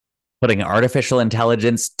putting artificial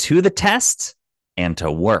intelligence to the test and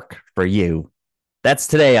to work for you. That's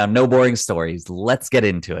today on No Boring Stories. Let's get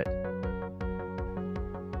into it.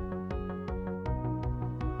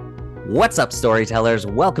 What's up, storytellers?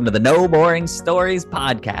 Welcome to the No Boring Stories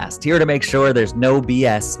podcast, here to make sure there's no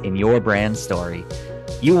BS in your brand story.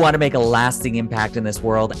 You want to make a lasting impact in this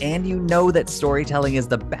world, and you know that storytelling is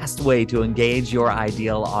the best way to engage your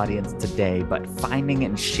ideal audience today, but finding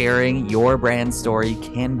and sharing your brand story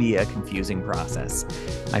can be a confusing process.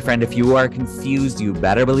 My friend, if you are confused, you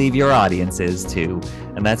better believe your audience is too.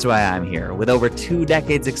 And that's why I'm here. With over 2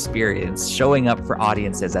 decades experience showing up for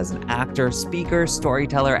audiences as an actor, speaker,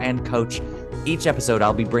 storyteller, and coach, each episode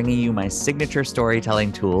I'll be bringing you my signature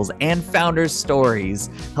storytelling tools and founders' stories,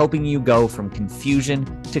 helping you go from confusion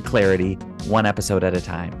to clarity, one episode at a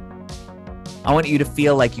time. I want you to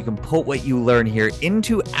feel like you can put what you learn here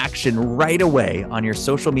into action right away on your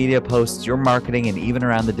social media posts, your marketing, and even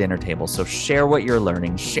around the dinner table. So share what you're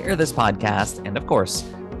learning, share this podcast, and of course,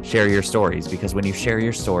 share your stories, because when you share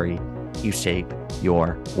your story, you shape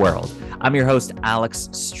your world. I'm your host, Alex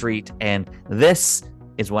Street, and this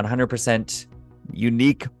is 100%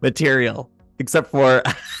 unique material, except for,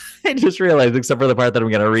 I just realized, except for the part that I'm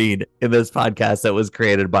going to read in this podcast that was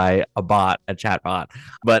created by a bot, a chat bot.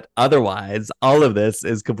 But otherwise, all of this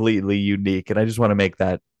is completely unique. And I just want to make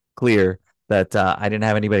that clear that I didn't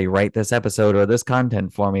have anybody write this episode or this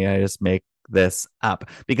content for me. I just make this up,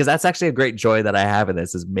 because that's actually a great joy that I have in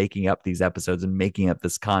this, is making up these episodes and making up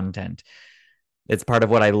this content. It's part of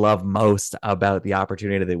what I love most about the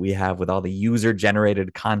opportunity that we have with all the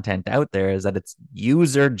user-generated content out there, is that it's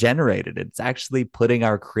user-generated. It's actually putting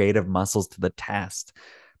our creative muscles to the test.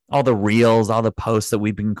 All the reels, all the posts that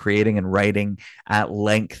we've been creating and writing at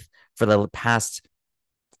length for the past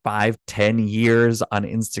 5-10 years on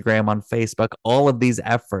Instagram, on Facebook, all of these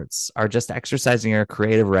efforts are just exercising our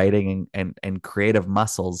creative writing and creative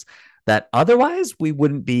muscles that otherwise we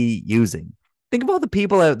wouldn't be using. Think of all the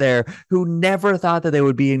people out there who never thought that they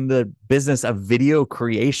would be in the business of video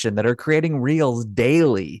creation, that are creating reels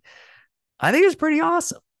daily. I think it's pretty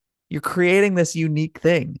awesome. You're creating this unique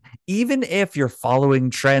thing. Even if you're following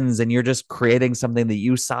trends and you're just creating something that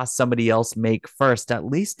you saw somebody else make first, at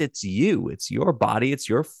least it's you. It's your body. It's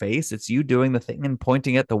your face. It's you doing the thing and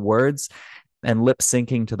pointing at the words and lip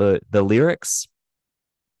syncing to the lyrics.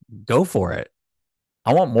 Go for it.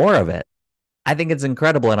 I want more of it. I think it's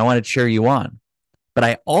incredible, and I want to cheer you on. But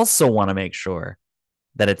I also want to make sure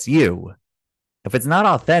that it's you. If it's not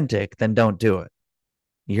authentic, then don't do it.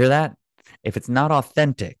 You hear that? If it's not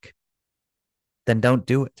authentic, then don't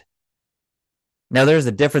do it. Now, there's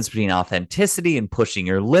a difference between authenticity and pushing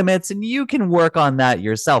your limits, and you can work on that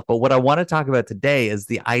yourself. But what I want to talk about today is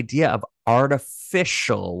the idea of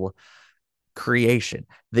artificial creation,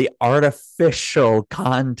 the artificial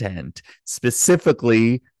content,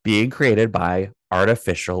 specifically being created by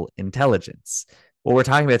artificial intelligence. What we're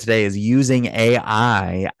talking about today is using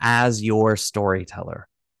AI as your storyteller.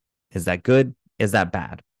 Is that good? Is that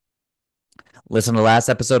bad? Listen to the last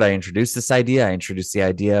episode. I introduced this idea. I introduced the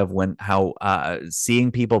idea of how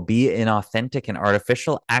seeing people be inauthentic and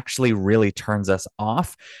artificial actually really turns us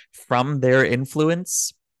off from their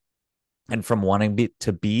influence and from wanting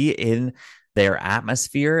to be in their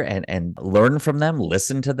atmosphere and learn from them,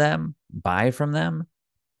 listen to them, buy from them.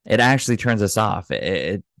 It actually turns us off.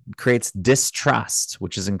 It creates distrust,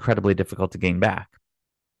 which is incredibly difficult to gain back.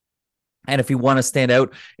 And if you want to stand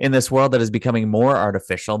out in this world that is becoming more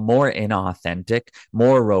artificial, more inauthentic,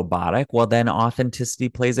 more robotic, well, then authenticity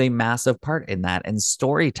plays a massive part in that. And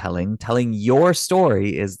storytelling, telling your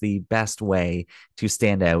story, is the best way to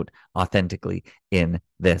stand out authentically in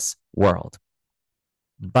this world.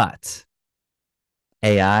 But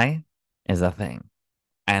AI is a thing,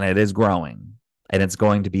 and it is growing. And it's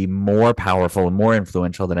going to be more powerful and more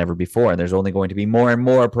influential than ever before. And there's only going to be more and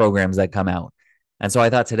more programs that come out. And so I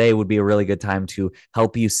thought today would be a really good time to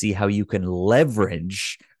help you see how you can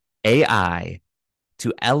leverage AI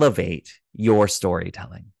to elevate your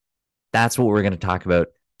storytelling. That's what we're going to talk about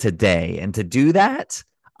today. And to do that,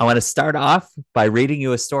 I want to start off by reading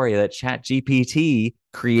you a story that ChatGPT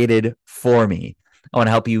created for me. I want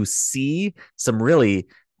to help you see some really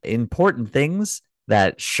important things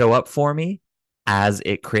that show up for me as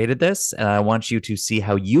it created this. And I want you to see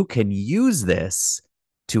how you can use this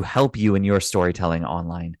to help you in your storytelling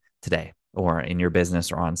online today, or in your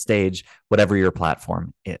business, or on stage, whatever your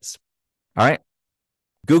platform is. All right.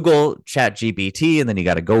 Google ChatGPT, and then you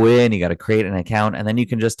got to go in, you got to create an account, and then you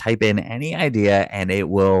can just type in any idea and it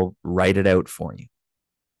will write it out for you.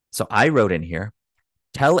 So I wrote in here,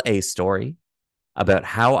 tell a story about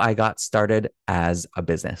how I got started as a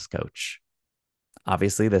business coach.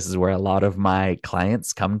 Obviously, this is where a lot of my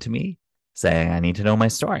clients come to me saying, I need to know my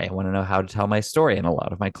story. I want to know how to tell my story. And a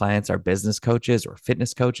lot of my clients are business coaches or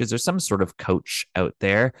fitness coaches or some sort of coach out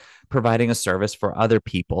there providing a service for other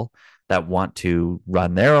people that want to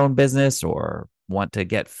run their own business or want to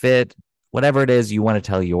get fit, whatever it is, you want to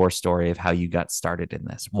tell your story of how you got started in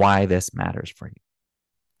this, why this matters for you.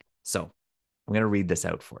 So I'm going to read this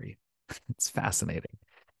out for you. It's fascinating.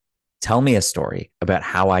 Tell me a story about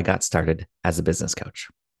how I got started as a business coach.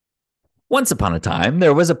 Once upon a time,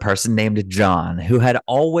 there was a person named John who had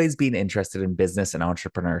always been interested in business and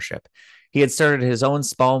entrepreneurship. He had started his own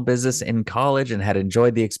small business in college and had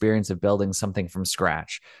enjoyed the experience of building something from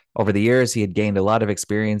scratch. Over the years, he had gained a lot of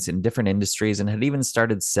experience in different industries and had even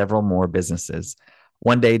started several more businesses.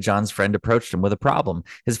 One day, John's friend approached him with a problem.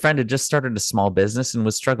 His friend had just started a small business and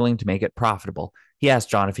was struggling to make it profitable. He asked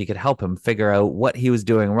John if he could help him figure out what he was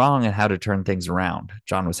doing wrong and how to turn things around.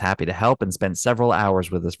 John was happy to help and spent several hours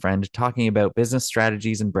with his friend talking about business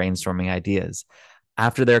strategies and brainstorming ideas.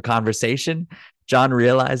 After their conversation, John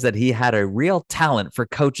realized that he had a real talent for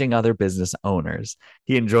coaching other business owners.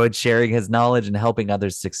 He enjoyed sharing his knowledge and helping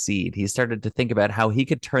others succeed. He started to think about how he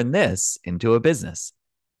could turn this into a business.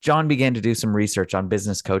 John began to do some research on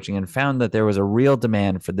business coaching and found that there was a real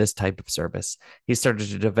demand for this type of service. He started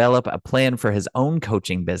to develop a plan for his own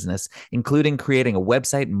coaching business, including creating a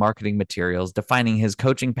website and marketing materials, defining his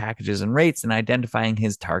coaching packages and rates, and identifying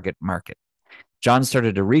his target market. John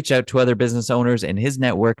started to reach out to other business owners in his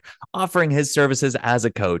network, offering his services as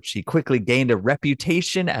a coach. He quickly gained a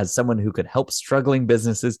reputation as someone who could help struggling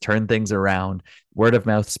businesses turn things around. Word of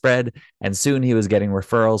mouth spread, and soon he was getting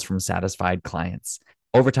referrals from satisfied clients.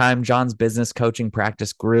 Over time, John's business coaching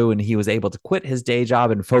practice grew and he was able to quit his day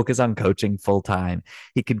job and focus on coaching full time.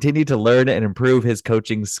 He continued to learn and improve his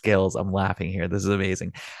coaching skills. I'm laughing here. This is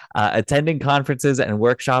amazing. Attending conferences and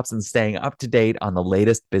workshops and staying up to date on the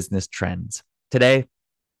latest business trends. Today,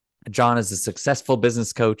 John is a successful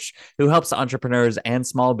business coach who helps entrepreneurs and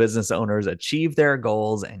small business owners achieve their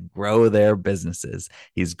goals and grow their businesses.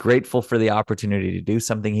 He's grateful for the opportunity to do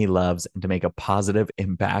something he loves and to make a positive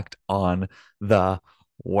impact on the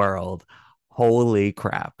world. Holy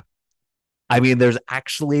crap. I mean, there's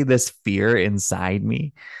actually this fear inside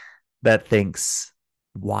me that thinks,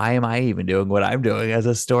 why am I even doing what I'm doing as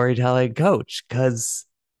a storytelling coach? Because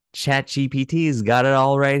ChatGPT's got it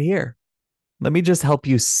all right here. Let me just help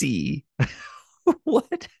you see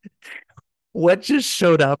what just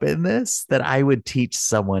showed up in this that I would teach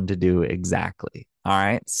someone to do exactly. All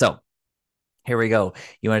right. So here we go.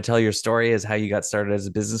 You want to tell your story as how you got started as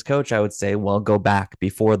a business coach? I would say, well, go back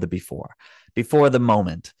before the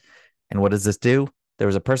moment. And what does this do? There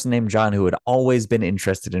was a person named John who had always been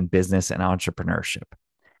interested in business and entrepreneurship.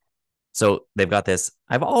 So they've got this,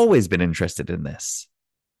 I've always been interested in this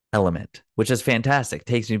element, which is fantastic.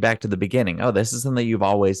 Takes me back to the beginning. Oh, this is something that you've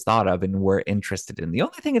always thought of and were interested in. The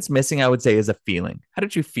only thing it's missing, I would say, is a feeling. How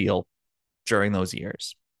did you feel during those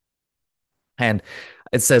years? And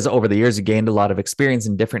it says over the years, he gained a lot of experience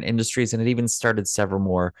in different industries and it even started several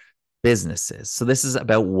more businesses. So this is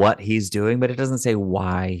about what he's doing, but it doesn't say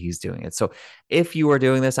why he's doing it. So if you were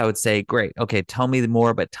doing this, I would say, great. Okay, tell me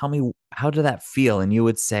more, but tell me, how did that feel? And you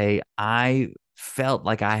would say, I felt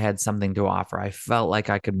like I had something to offer. I felt like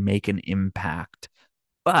I could make an impact,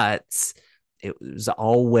 but it was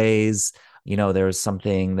always, there was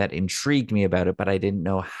something that intrigued me about it, but I didn't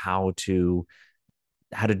know how to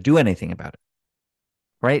do anything about it.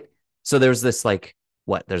 Right. So there's this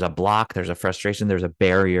there's a block, there's a frustration, there's a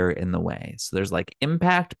barrier in the way. So there's like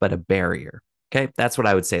impact, but a barrier. Okay. That's what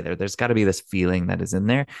I would say there. There's got to be this feeling that is in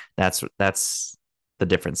there. That's the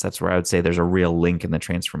difference. That's where I would say there's a real link in the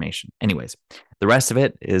transformation. Anyways, the rest of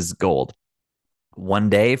it is gold. One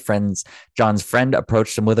day, John's friend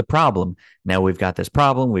approached him with a problem. Now we've got this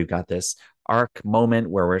problem. We've got this arc moment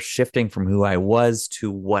where we're shifting from who I was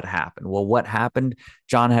to what happened. Well, what happened?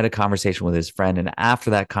 John had a conversation with his friend. And after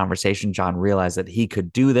that conversation, John realized that he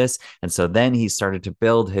could do this. And so then he started to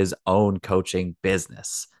build his own coaching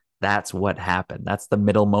business. That's what happened. That's the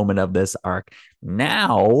middle moment of this arc.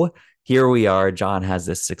 Now, here we are. John has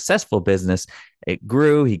this successful business. It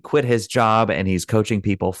grew. He quit his job and he's coaching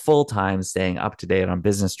people full time, staying up to date on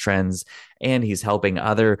business trends. And he's helping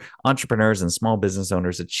other entrepreneurs and small business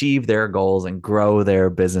owners achieve their goals and grow their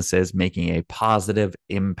businesses, making a positive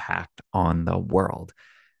impact on the world.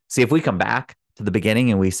 See, if we come back to the beginning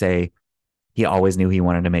and we say he always knew he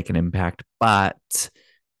wanted to make an impact, but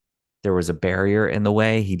there was a barrier in the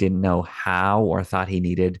way. He didn't know how or thought he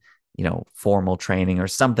needed formal training or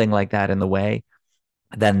something like that in the way,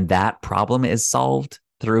 then that problem is solved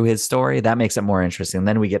through his story, that makes it more interesting.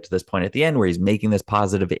 Then we get to this point at the end where he's making this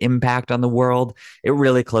positive impact on the world. It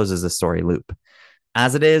really closes the story loop.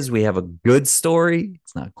 As it is, we have a good story.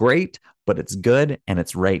 It's not great, but it's good, and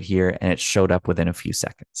it's right here, and it showed up within a few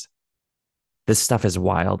seconds. This stuff is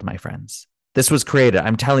wild, my friends. This was created.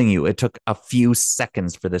 I'm telling you, it took a few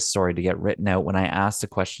seconds for this story to get written out when I asked a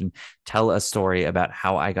question, tell a story about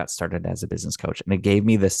how I got started as a business coach. And it gave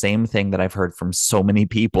me the same thing that I've heard from so many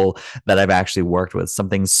people that I've actually worked with,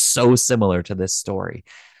 something so similar to this story.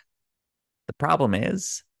 The problem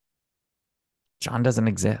is, John doesn't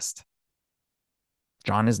exist.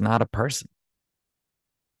 John is not a person.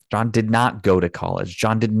 John did not go to college.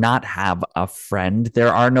 John did not have a friend.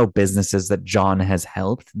 There are no businesses that John has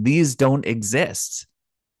helped. These don't exist.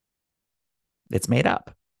 It's made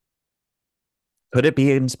up. Could it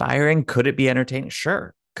be inspiring? Could it be entertaining?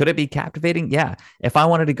 Sure. Could it be captivating? Yeah. If I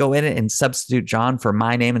wanted to go in and substitute John for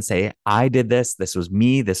my name and say, I did this, this was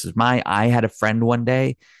me, this was I had a friend one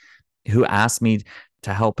day who asked me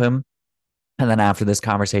to help him. And then after this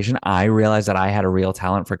conversation, I realized that I had a real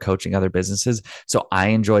talent for coaching other businesses. So I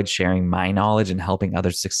enjoyed sharing my knowledge and helping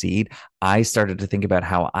others succeed. I started to think about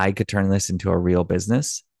how I could turn this into a real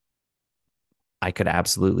business. I could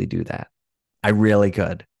absolutely do that. I really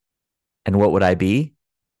could. And what would I be?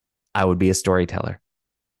 I would be a storyteller,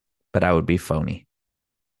 but I would be phony.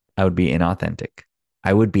 I would be inauthentic.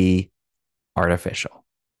 I would be artificial.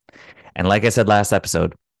 And like I said last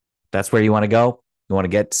episode, that's where you want to go. You want to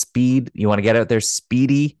get speed. You want to get out there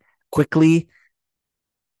speedy, quickly.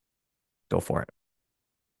 Go for it.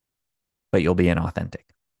 But you'll be inauthentic.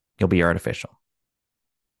 You'll be artificial.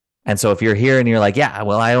 And so if you're here and you're like, yeah,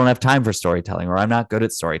 well, I don't have time for storytelling, or I'm not good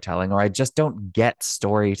at storytelling, or I just don't get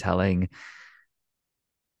storytelling,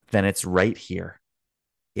 then it's right here.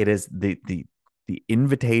 It is the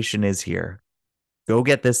invitation is here. Go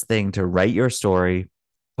get this thing to write your story,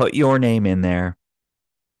 put your name in there,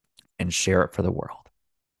 and share it for the world.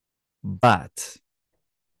 But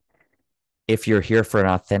if you're here for an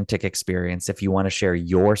authentic experience, if you want to share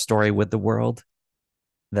your story with the world,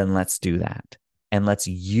 then let's do that. And let's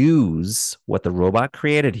use what the robot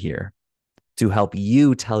created here to help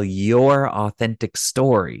you tell your authentic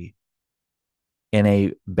story in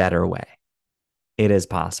a better way. It is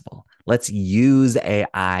possible. Let's use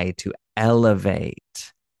AI to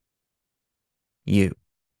elevate you.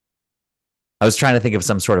 I was trying to think of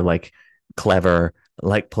some sort of like clever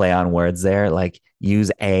like play on words there, like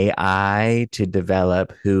use AI to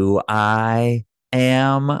develop who I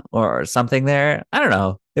am or something there. I don't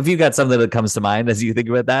know. If you got something that comes to mind as you think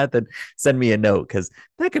about that, then send me a note, because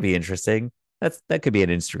that could be interesting. That could be an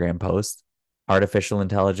Instagram post. Artificial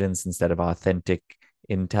intelligence instead of authentic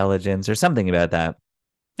intelligence or something about that.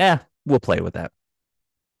 Yeah, we'll play with that.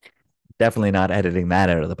 Definitely not editing that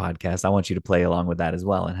out of the podcast. I want you to play along with that as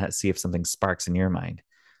well and see if something sparks in your mind.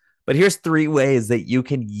 But here's 3 ways that you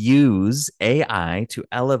can use AI to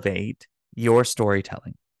elevate your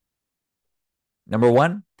storytelling. Number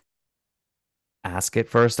 1, ask it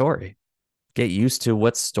for a story. Get used to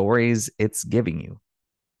what stories it's giving you,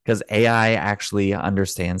 because AI actually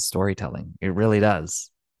understands storytelling. It really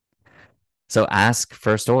does. So ask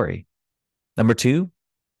for a story. Number 2,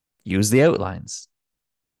 use the outlines.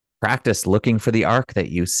 Practice looking for the arc that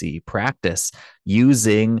you see. Practice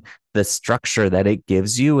using the structure that it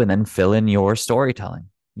gives you, and then fill in your storytelling,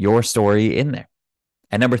 your story in there.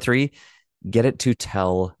 And number 3, get it to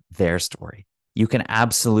tell their story. You can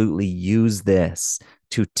absolutely use this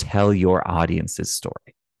to tell your audience's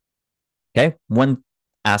story. Okay. 1,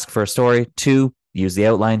 ask for a story. 2, use the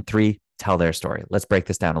outline. 3, tell their story. Let's break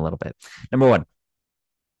this down a little bit. Number 1,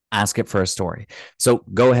 ask it for a story. So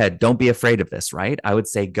go ahead. Don't be afraid of this, right? I would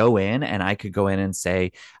say go in, and I could go in and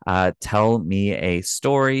say, tell me a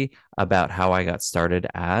story about how I got started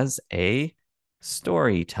as a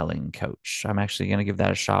storytelling coach. I'm actually going to give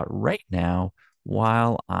that a shot right now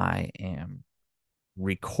while I am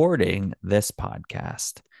recording this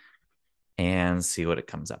podcast and see what it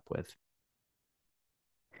comes up with.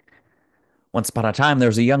 Once upon a time, there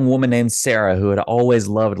was a young woman named Sarah who had always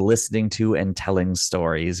loved listening to and telling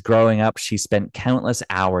stories. Growing up, she spent countless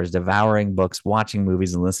hours devouring books, watching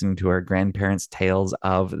movies, and listening to her grandparents' tales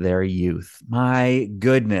of their youth. My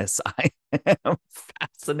goodness, I am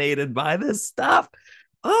fascinated by this stuff.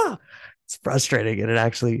 Oh, it's frustrating. And it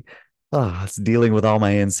actually, it's dealing with all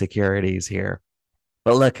my insecurities here.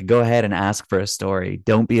 But look, go ahead and ask for a story.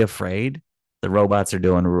 Don't be afraid. The robots are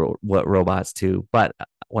doing what robots do. But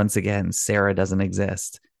once again, Sarah doesn't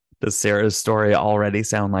exist. Does Sarah's story already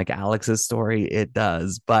sound like Alex's story? It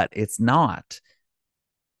does, but it's not.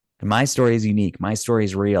 My story is unique. My story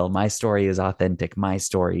is real. My story is authentic. My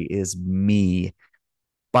story is me.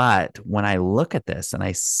 But when I look at this and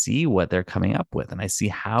I see what they're coming up with and I see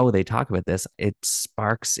how they talk about this, it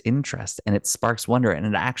sparks interest and it sparks wonder and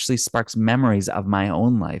it actually sparks memories of my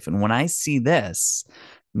own life. And when I see this,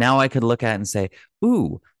 now I could look at it and say,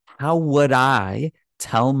 ooh, how would I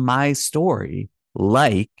tell my story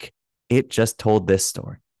like it just told this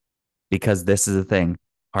story? Because this is the thing.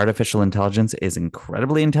 Artificial intelligence is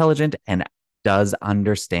incredibly intelligent and does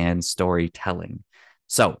understand storytelling.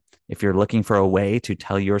 So, if you're looking for a way to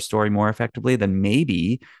tell your story more effectively, then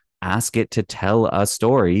maybe ask it to tell a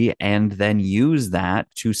story and then use that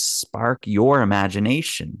to spark your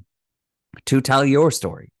imagination to tell your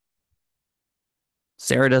story.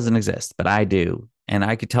 Sarah doesn't exist, but I do. And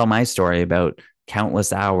I could tell my story about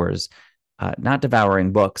countless hours, not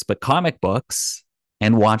devouring books, but comic books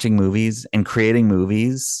and watching movies and creating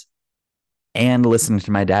movies and listening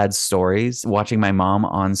to my dad's stories, watching my mom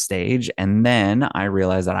on stage. And then I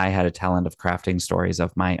realized that I had a talent of crafting stories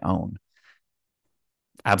of my own.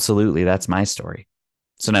 Absolutely. That's my story.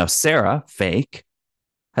 So now Sarah, fake,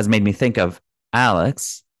 has made me think of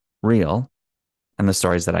Alex, real, and the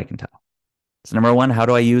stories that I can tell. So, number one, how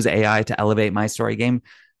do I use AI to elevate my story game?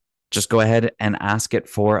 Just go ahead and ask it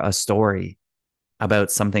for a story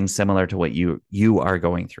about something similar to what you are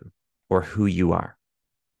going through or who you are.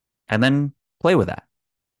 And then play with that.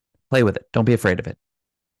 Play with it. Don't be afraid of it.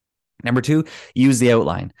 Number two, use the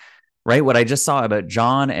outline. Right? What I just saw about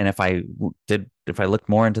John, and if I looked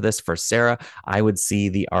more into this for Sarah, I would see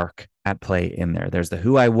the arc at play in there. There's the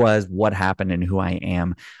who I was, what happened, and who I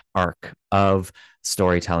am arc of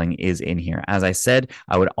storytelling is in here. As I said,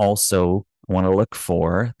 I would also want to look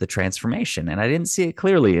for the transformation, and I didn't see it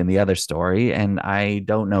clearly in the other story, and I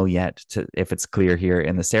don't know yet if it's clear here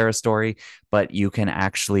in the Sarah story, but you can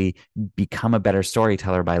actually become a better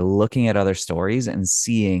storyteller by looking at other stories and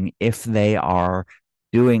seeing if they have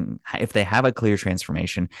a clear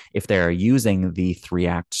transformation, if they're using the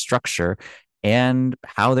 3-act structure and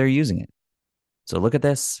how they're using it. So look at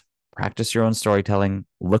this, practice your own storytelling,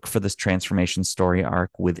 look for this transformation story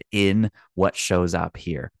arc within what shows up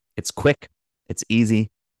here. It's quick, it's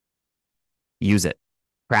easy. Use it,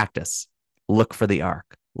 practice, look for the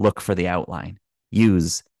arc, look for the outline,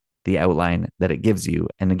 use the outline that it gives you.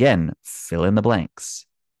 And again, fill in the blanks.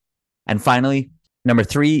 And finally, number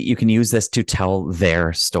three, you can use this to tell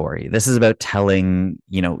their story. This is about telling,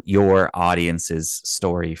 your audience's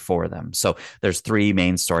story for them. So there's three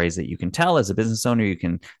main stories that you can tell as a business owner.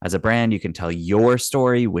 As a brand, you can tell your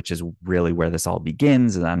story, which is really where this all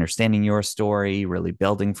begins, and understanding your story, really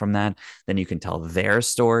building from that. Then you can tell their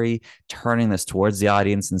story, turning this towards the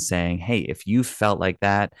audience and saying, hey, if you felt like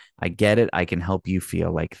that, I get it. I can help you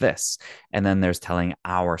feel like this. And then there's telling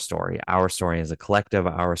our story as a collective,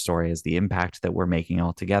 our story as the impact that we're making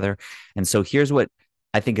all together. And so here's what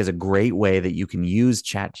I think is a great way that you can use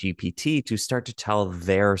ChatGPT to start to tell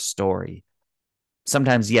their story.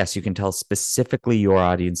 Sometimes, yes, you can tell specifically your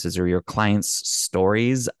audiences or your clients'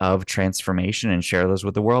 stories of transformation and share those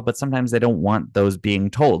with the world, but sometimes they don't want those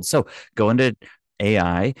being told. So go into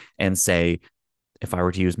AI and say, if I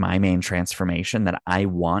were to use my main transformation that I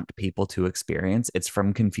want people to experience, it's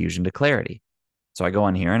from confusion to clarity. So I go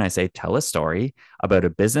on here and I say, tell a story about a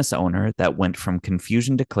business owner that went from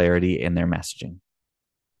confusion to clarity in their messaging.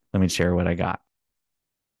 Let me share what I got.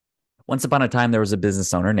 Once upon a time, there was a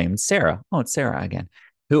business owner named Sarah. Oh, it's Sarah again,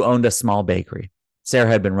 who owned a small bakery. Sarah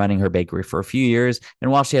had been running her bakery for a few years,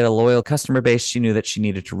 and while she had a loyal customer base, she knew that she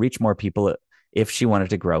needed to reach more people if she wanted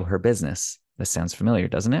to grow her business. This sounds familiar,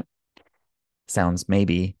 doesn't it? Sounds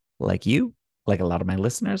maybe like you, like a lot of my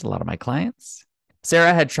listeners, a lot of my clients.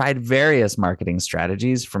 Sarah had tried various marketing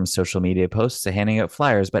strategies, from social media posts to handing out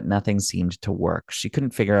flyers, but nothing seemed to work. She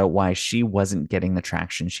couldn't figure out why she wasn't getting the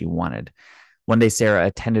traction she wanted. One day, Sarah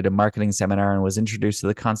attended a marketing seminar and was introduced to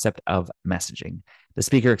the concept of messaging. The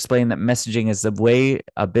speaker explained that messaging is the way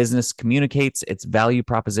a business communicates its value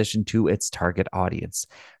proposition to its target audience.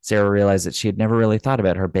 Sarah realized that she had never really thought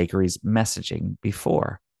about her bakery's messaging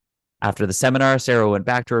before. After the seminar, Sarah went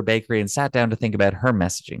back to her bakery and sat down to think about her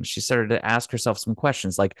messaging. She started to ask herself some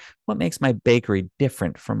questions like, what makes my bakery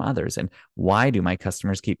different from others? And why do my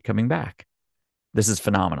customers keep coming back? This is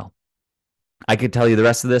phenomenal. I could tell you the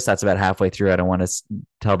rest of this. That's about halfway through. I don't want to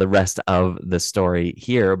tell the rest of the story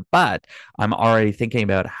here, but I'm already thinking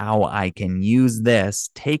about how I can use this,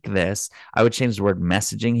 take this. I would change the word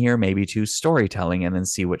messaging here, maybe to storytelling, and then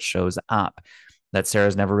see what shows up. That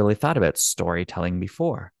Sarah's never really thought about storytelling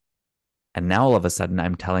before. And now all of a sudden,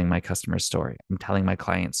 I'm telling my customer's story. I'm telling my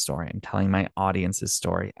client's story. I'm telling my audience's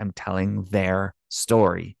story. I'm telling their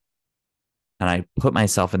story. And I put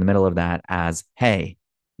myself in the middle of that as, hey,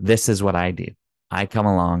 this is what I do. I come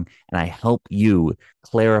along and I help you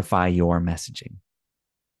clarify your messaging.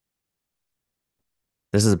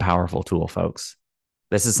 This is a powerful tool, folks.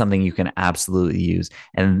 This is something you can absolutely use.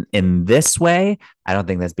 And in this way, I don't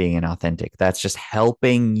think that's being inauthentic. That's just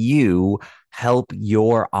helping you help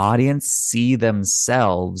your audience see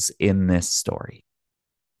themselves in this story.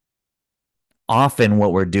 Often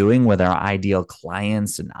what we're doing with our ideal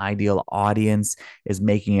clients and ideal audience is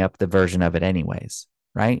making up the version of it anyways,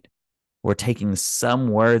 right? We're taking some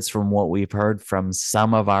words from what we've heard from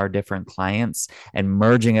some of our different clients and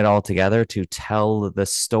merging it all together to tell the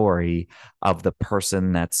story of the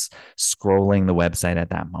person that's scrolling the website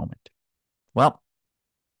at that moment. Well,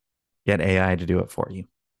 get AI to do it for you.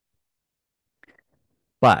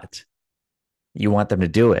 But you want them to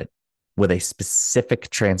do it with a specific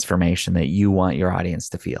transformation that you want your audience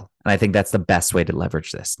to feel. And I think that's the best way to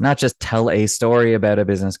leverage this. Not just tell a story about a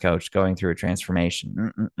business coach going through a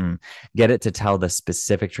transformation. Get it to tell the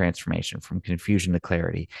specific transformation from confusion to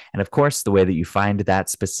clarity. And of course, the way that you find that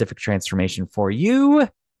specific transformation for you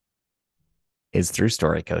is through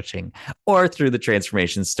story coaching or through the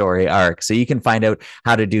transformation story arc. So you can find out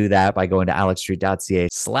how to do that by going to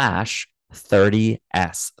alexstreet.ca/30S,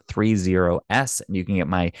 30S, and you can get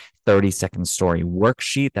my 30-second story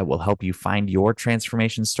worksheet that will help you find your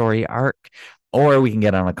transformation story arc. Or we can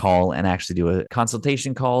get on a call and actually do a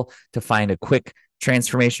consultation call to find a quick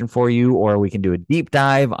transformation for you, or we can do a deep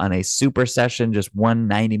dive on a super session, just one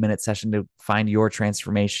 90-minute session to find your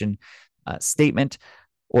transformation statement.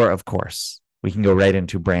 Or of course, we can go right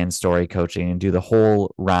into brand story coaching and do the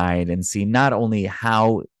whole ride and see not only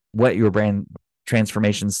what your brand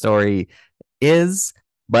transformation story is,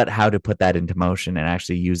 but how to put that into motion and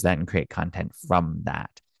actually use that and create content from that.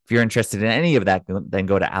 If you're interested in any of that, then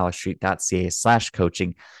go to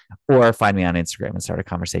alexstreet.ca/coaching or find me on Instagram and start a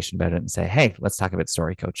conversation about it and say, hey, let's talk about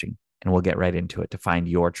story coaching. And we'll get right into it to find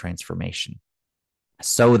your transformation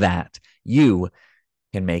so that you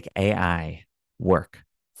can make AI work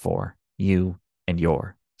for you and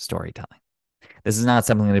your storytelling. This is not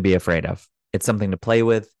something to be afraid of. It's something to play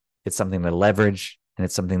with. It's something to leverage, and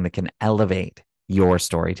it's something that can elevate your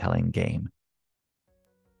storytelling game.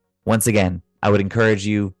 Once again, I would encourage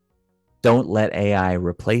you, don't let AI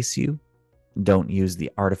replace you. Don't use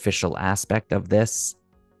the artificial aspect of this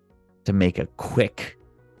to make a quick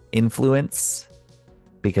influence,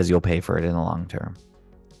 because you'll pay for it in the long term.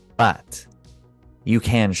 But you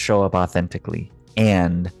can show up authentically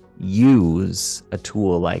and use a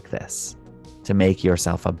tool like this to make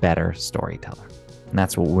yourself a better storyteller. And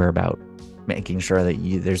that's what we're about, making sure that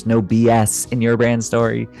there's no BS in your brand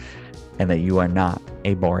story and that you are not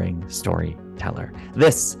a boring storyteller.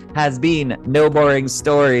 This has been No Boring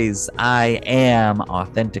Stories. I am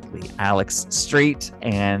authentically Alex Street,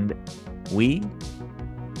 and we're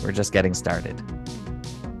just getting started.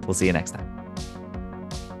 We'll see you next time.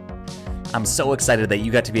 I'm so excited that you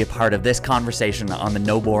got to be a part of this conversation on the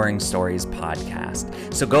No Boring Stories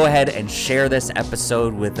podcast. So go ahead and share this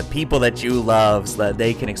episode with the people that you love so that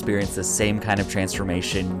they can experience the same kind of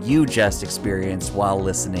transformation you just experienced while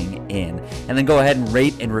listening in. And then go ahead and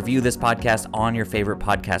rate and review this podcast on your favorite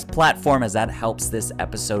podcast platform, as that helps this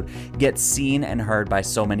episode get seen and heard by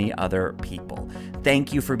so many other people.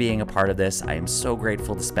 Thank you for being a part of this. I am so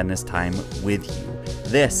grateful to spend this time with you.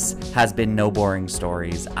 This has been No Boring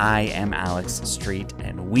Stories. I am Alex Street,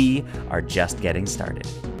 and we are just getting started.